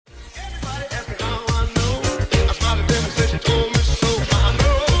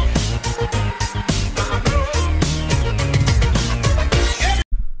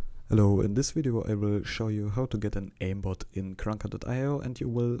this video I will show you how to get an aimbot in Krunker.io, and you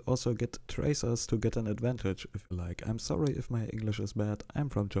will also get tracers to get an advantage if you like. I'm sorry if my English is bad, I'm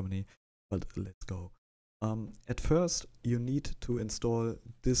from Germany, but let's go. At first you need to install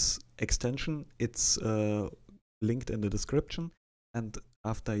this extension. It's linked in the description, and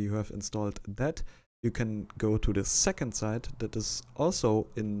after you have installed that, you can go to the second site that is also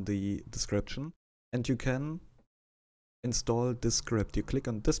in the description, and you can install this script. You click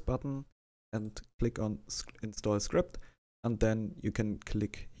on this button and click on install script, and then you can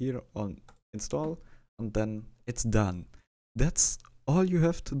click here on install, and then it's done. That's all you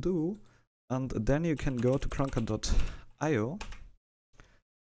have to do, and then you can go to Krunker.io.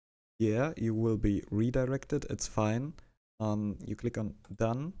 Yeah, you will be redirected, it's fine. You click on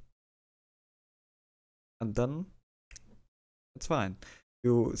done, and then it's fine.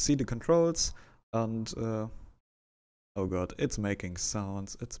 You see the controls, and oh god, it's making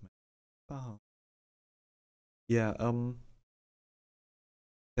sounds. It's making sounds. Yeah,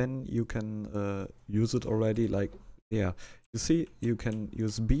 then you can use it already. Like, yeah, you see, you can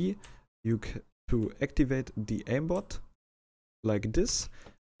use B to activate the aimbot like this,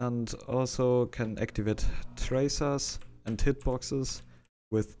 and also can activate tracers and hitboxes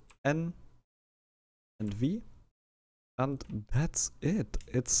with N and V, and that's it.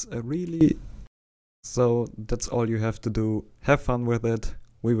 It's a really... So that's all you have to do. Have fun with it.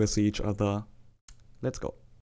 We will see each other. Let's go.